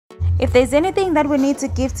If there's anything that we need to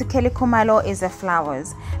give to Kelly Khumalo is the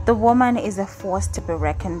flowers. The woman is a force to be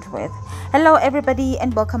reckoned with. Hello everybody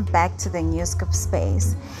and welcome back to the Newscoop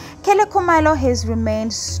space. Kelly Khumalo has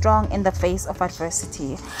remained strong in the face of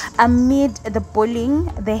adversity. Amid the bullying,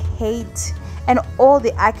 the hate, and all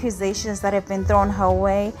the accusations that have been thrown her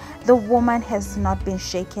way, the woman has not been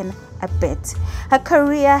shaken a bit. Her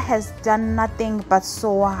career has done nothing but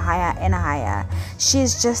soar higher and higher. She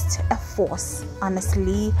is just a force,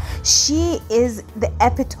 honestly. She is the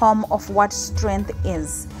epitome of what strength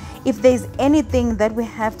is. If there's anything that we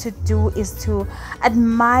have to do is to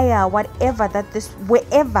admire wherever that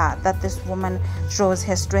this woman draws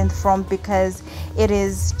her strength from, because it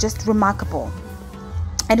is just remarkable.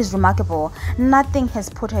 It is remarkable. Nothing has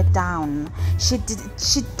put her down. She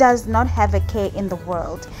does not have a care in the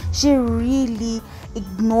world. She really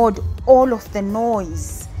ignored all of the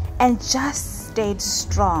noise and just stayed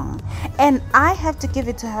strong. And I have to give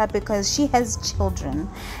it to her because she has children,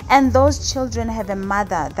 and those children have a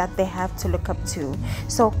mother that they have to look up to.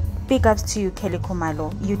 So big ups to you, Kelly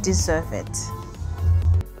Khumalo. You deserve it.